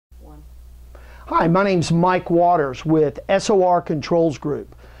Hi, my name's Mike Waters with SOR Controls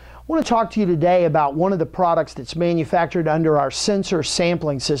Group. I want to talk to you today about one of the products that's manufactured under our Sensor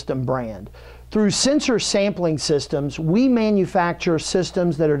Sampling System brand. Through Sensor Sampling Systems, we manufacture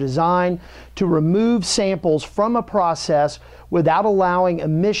systems that are designed to remove samples from a process without allowing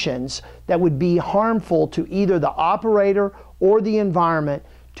emissions that would be harmful to either the operator or the environment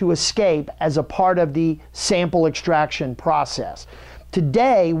to escape as a part of the sample extraction process.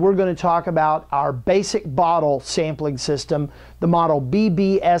 Today, we're going to talk about our basic bottle sampling system, the model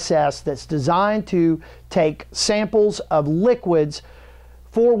BBSS, that's designed to take samples of liquids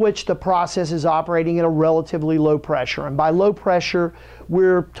for which the process is operating at a relatively low pressure. And by low pressure,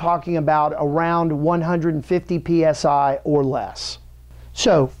 we're talking about around 150 psi or less.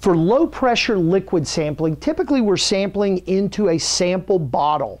 So for low pressure liquid sampling, typically we're sampling into a sample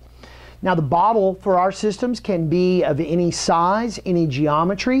bottle. Now the bottle for our systems can be of any size, any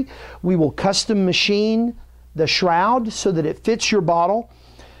geometry. We will custom machine the shroud so that it fits your bottle.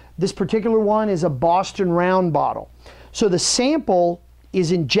 This particular one is a Boston round bottle. So the sample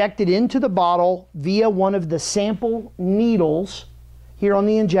is injected into the bottle via one of the sample needles here on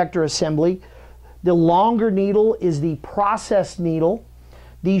the injector assembly. The longer needle is the process needle.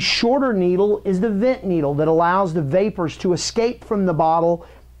 The shorter needle is the vent needle that allows the vapors to escape from the bottle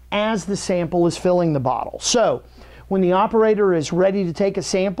as the sample is filling the bottle. So when the operator is ready to take a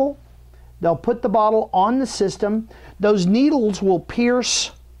sample, they'll put the bottle on the system. Those needles will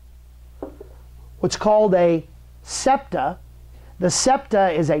pierce what's called a septa. The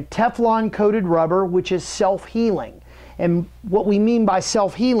septa is a Teflon coated rubber which is self-healing. And what we mean by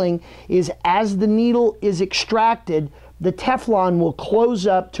self-healing is as the needle is extracted, the Teflon will close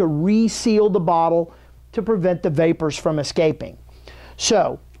up to reseal the bottle to prevent the vapors from escaping.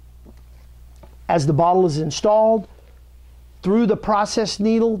 So as the bottle is installed, through the process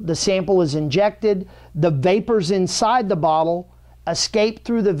needle, the sample is injected. The vapors inside the bottle escape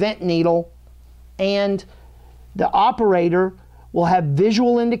through the vent needle, and the operator will have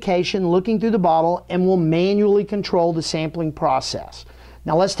visual indication looking through the bottle and will manually control the sampling process.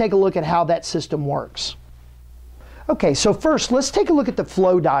 Now let's take a look at how that system works. Okay, so first let's take a look at the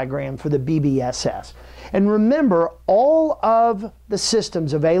flow diagram for the BBSS. And remember, all of the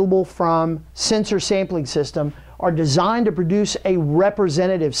systems available from Sensor Sampling System are designed to produce a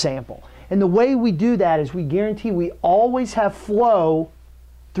representative sample. And the way we do that is we guarantee we always have flow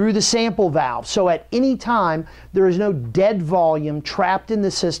through the sample valve. So at any time, there is no dead volume trapped in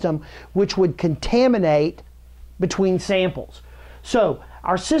the system which would contaminate between samples. So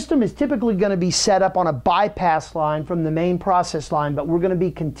our system is typically going to be set up on a bypass line from the main process line, but we're going to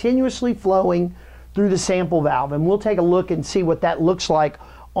be continuously flowing through the sample valve. And we'll take a look and see what that looks like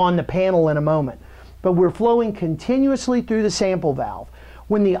on the panel in a moment. But we're flowing continuously through the sample valve.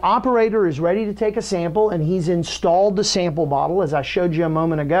 When the operator is ready to take a sample and he's installed the sample bottle, as I showed you a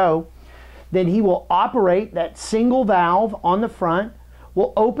moment ago, then he will operate that single valve on the front,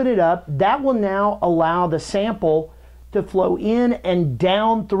 will open it up. That will now allow the sample to flow in and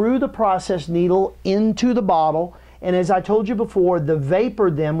down through the process needle into the bottle. And as I told you before, the vapor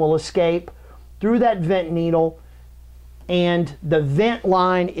then will escape through that vent needle, and the vent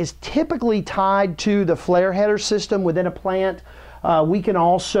line is typically tied to the flare header system within a plant. We can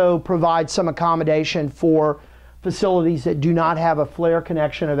also provide some accommodation for facilities that do not have a flare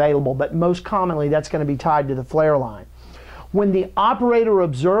connection available, but most commonly that's going to be tied to the flare line. When the operator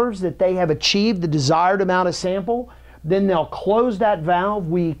observes that they have achieved the desired amount of sample, then they'll close that valve.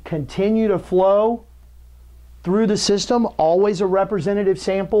 We continue to flow through the system, always a representative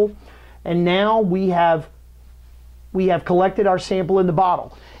sample, and now we have collected our sample in the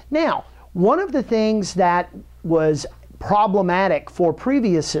bottle. Now, one of the things that was problematic for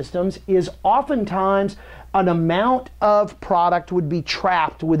previous systems is oftentimes an amount of product would be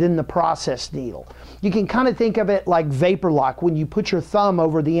trapped within the process needle. You can kind of think of it like vapor lock, when you put your thumb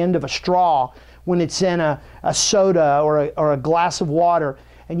over the end of a straw when it's in a soda or a glass of water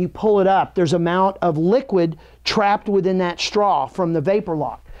and you pull it up. There's an amount of liquid trapped within that straw from the vapor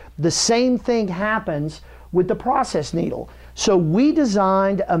lock. The same thing happens with the process needle. So we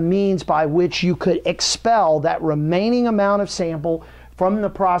designed a means by which you could expel that remaining amount of sample from the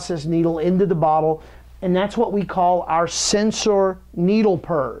process needle into the bottle, and that's what we call our sensor needle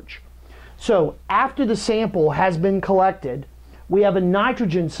purge. So after the sample has been collected, we have a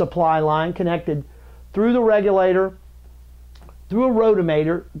nitrogen supply line connected through the regulator, through a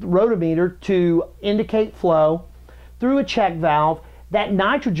rotometer to indicate flow, through a check valve. That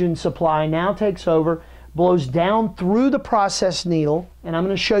nitrogen supply now takes over, blows down through the process needle, and I'm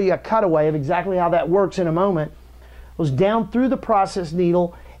going to show you a cutaway of exactly how that works in a moment. Goes down through the process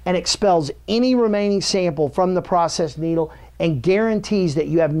needle and expels any remaining sample from the processed needle and guarantees that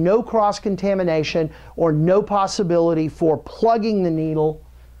you have no cross-contamination or no possibility for plugging the needle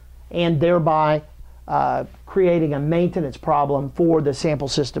and thereby creating a maintenance problem for the sample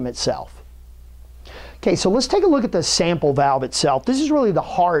system itself. Okay, so let's take a look at the sample valve itself. This is really the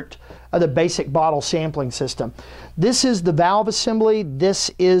heart of the basic bottle sampling system. This is the valve assembly,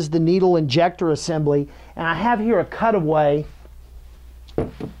 this is the needle injector assembly, and I have here a cutaway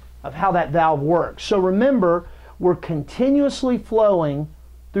of how that valve works. So remember, we're continuously flowing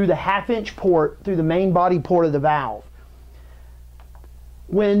through the half-inch port, through the main body port of the valve.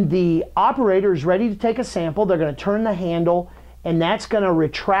 When the operator is ready to take a sample, they're going to turn the handle, and that's going to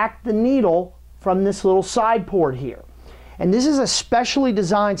retract the needle from this little side port here. And this is a specially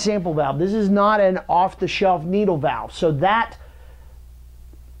designed sample valve. This is not an off-the-shelf needle valve. So that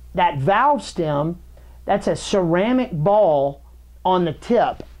valve stem, that's a ceramic ball on the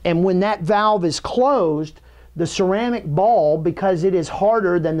tip. And when that valve is closed, the ceramic ball, because it is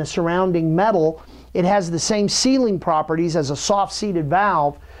harder than the surrounding metal, it has the same sealing properties as a soft-seated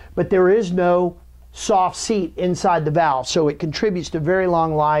valve, but there is no soft seat inside the valve. So it contributes to very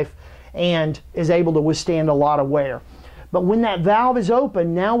long life and is able to withstand a lot of wear. But when that valve is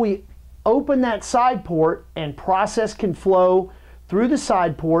open, now we open that side port and process can flow through the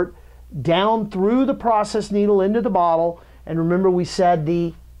side port, down through the process needle into the bottle. And remember, we said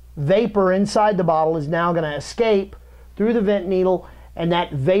the vapor inside the bottle is now going to escape through the vent needle, and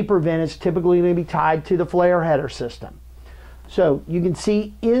that vapor vent is typically going to be tied to the flare header system. So you can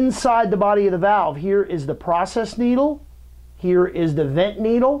see inside the body of the valve, here is the process needle, here is the vent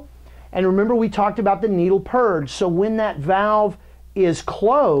needle. And remember, we talked about the needle purge. So when that valve is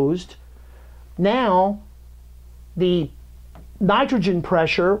closed, now the nitrogen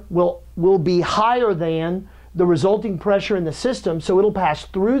pressure will be higher than the resulting pressure in the system. So it'll pass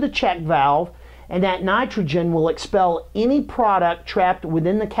through the check valve, and that nitrogen will expel any product trapped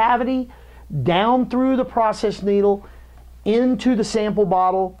within the cavity, down through the process needle, into the sample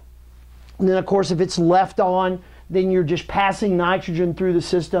bottle. And then, of course, if it's left on, then you're just passing nitrogen through the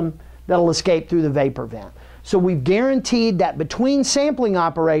system that'll escape through the vapor vent. So we've guaranteed that between sampling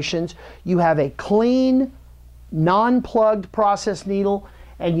operations, you have a clean, non-plugged process needle,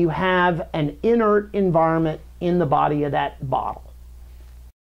 and you have an inert environment in the body of that bottle.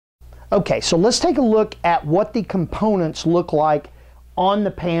 Okay, so let's take a look at what the components look like on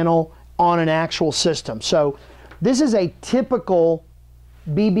the panel on an actual system. So this is a typical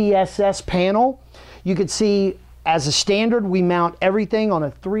BBSS panel. You can see, as a standard, we mount everything on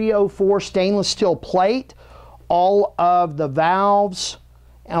a 304 stainless steel plate. All of the valves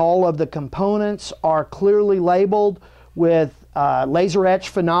and all of the components are clearly labeled with laser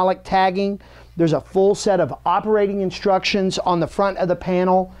etched phenolic tagging. There's a full set of operating instructions on the front of the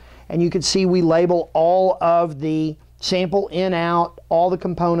panel, and you can see we label all of the sample in, out. All the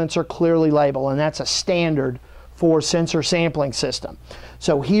components are clearly labeled, and that's a standard for sensor sampling system.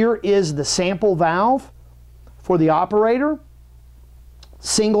 So here is the sample valve for the operator,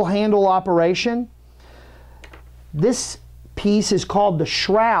 single handle operation. This piece is called the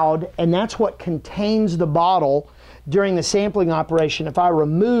shroud, and that's what contains the bottle during the sampling operation. If I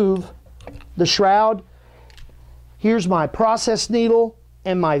remove the shroud, here's my process needle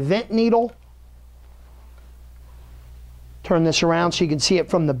and my vent needle. Turn this around so you can see it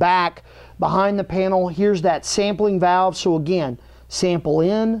from the back. Behind the panel, here's that sampling valve. So again, sample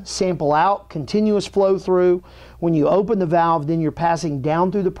in, sample out, continuous flow through. When you open the valve, then you're passing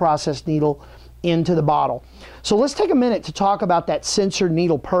down through the process needle into the bottle. So let's take a minute to talk about that sensor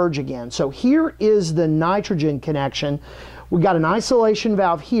needle purge again. So here is the nitrogen connection. We've got an isolation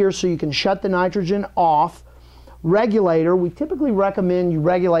valve here so you can shut the nitrogen off. Regulator, we typically recommend you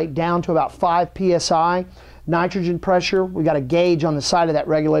regulate down to about 5 psi nitrogen pressure. We've got a gauge on the side of that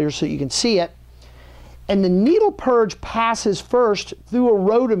regulator so you can see it. And the needle purge passes first through a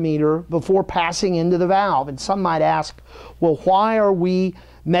rotometer before passing into the valve. And some might ask, well, why are we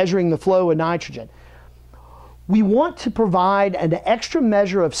measuring the flow of nitrogen? We want to provide an extra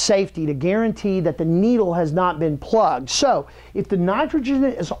measure of safety to guarantee that the needle has not been plugged. So if the nitrogen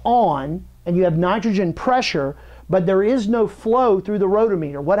is on and you have nitrogen pressure, but there is no flow through the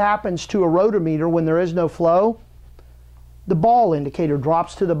rotometer, what happens to a rotometer when there is no flow? The ball indicator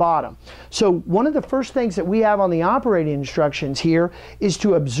drops to the bottom. So one of the first things that we have on the operating instructions here is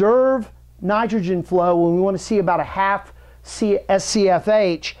to observe nitrogen flow when we want to see about a half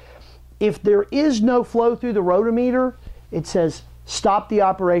SCFH. If there is no flow through the rotometer, it says stop the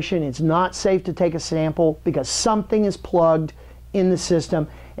operation. It's not safe to take a sample because something is plugged in the system,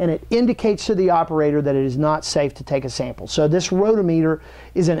 and it indicates to the operator that it is not safe to take a sample. So this rotometer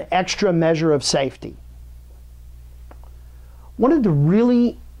is an extra measure of safety. One of the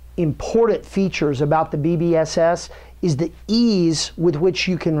really important features about the BBSS is the ease with which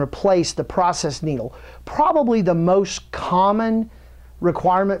you can replace the process needle. Probably the most common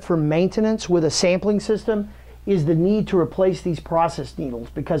requirement for maintenance with a sampling system is the need to replace these process needles,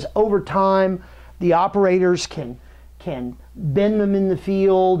 because over time the operators can bend them in the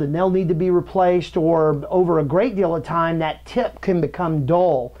field and they'll need to be replaced, or over a great deal of time that tip can become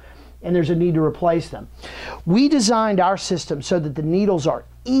dull and there's a need to replace them. We designed our system so that the needles are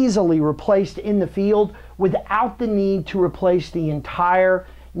easily replaced in the field without the need to replace the entire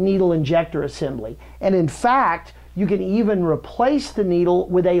needle injector assembly. And in fact, you can even replace the needle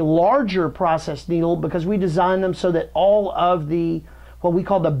with a larger process needle, because we designed them so that all of the, what we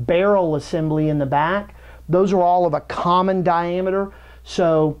call the barrel assembly in the back, those are all of a common diameter.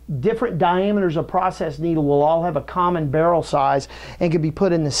 So different diameters of process needle will all have a common barrel size and can be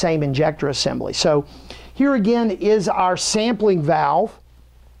put in the same injector assembly. So here again is our sampling valve.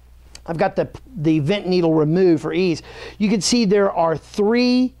 I've got the vent needle removed for ease. You can see there are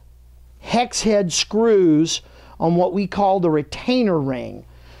 3 hex head screws on what we call the retainer ring.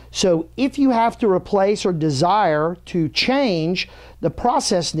 So if you have to replace or desire to change the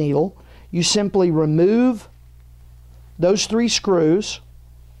process needle, you simply remove those 3 screws,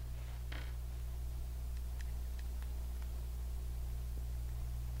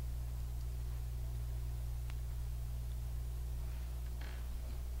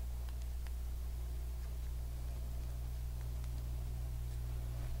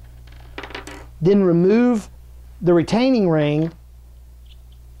 then remove the retaining ring,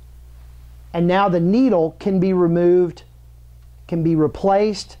 and now the needle can be removed, can be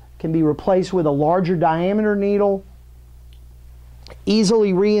replaced with a larger diameter needle,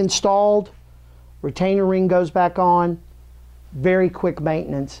 easily reinstalled, retainer ring goes back on, very quick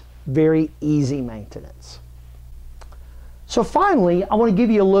maintenance, very easy maintenance. So finally, I want to give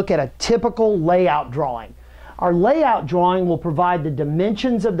you a look at a typical layout drawing. Our layout drawing will provide the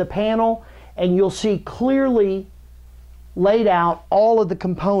dimensions of the panel, and you'll see clearly laid out all of the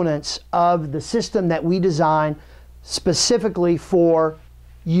components of the system that we designed specifically for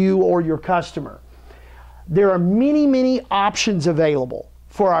you or your customer. There are many options available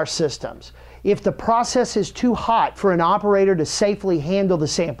for our systems. If the process is too hot for an operator to safely handle the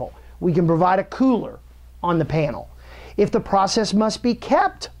sample, we can provide a cooler on the panel. If the process must be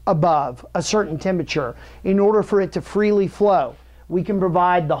kept above a certain temperature in order for it to freely flow, we can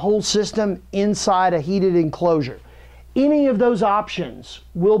provide the whole system inside a heated enclosure. Any of those options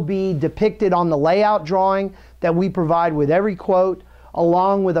will be depicted on the layout drawing that we provide with every quote,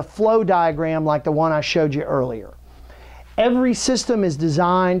 along with a flow diagram like the one I showed you earlier. Every system is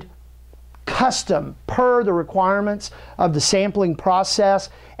designed custom per the requirements of the sampling process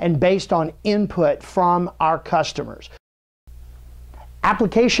and based on input from our customers.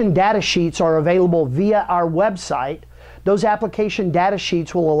 Application data sheets are available via our website. Those application data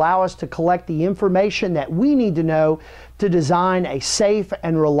sheets will allow us to collect the information that we need to know to design a safe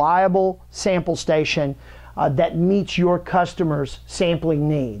and reliable sample station that meets your customers' sampling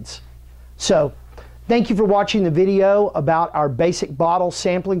needs. So, thank you for watching the video about our basic bottle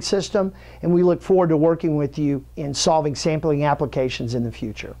sampling system, and we look forward to working with you in solving sampling applications in the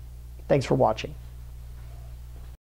future. Thanks for watching.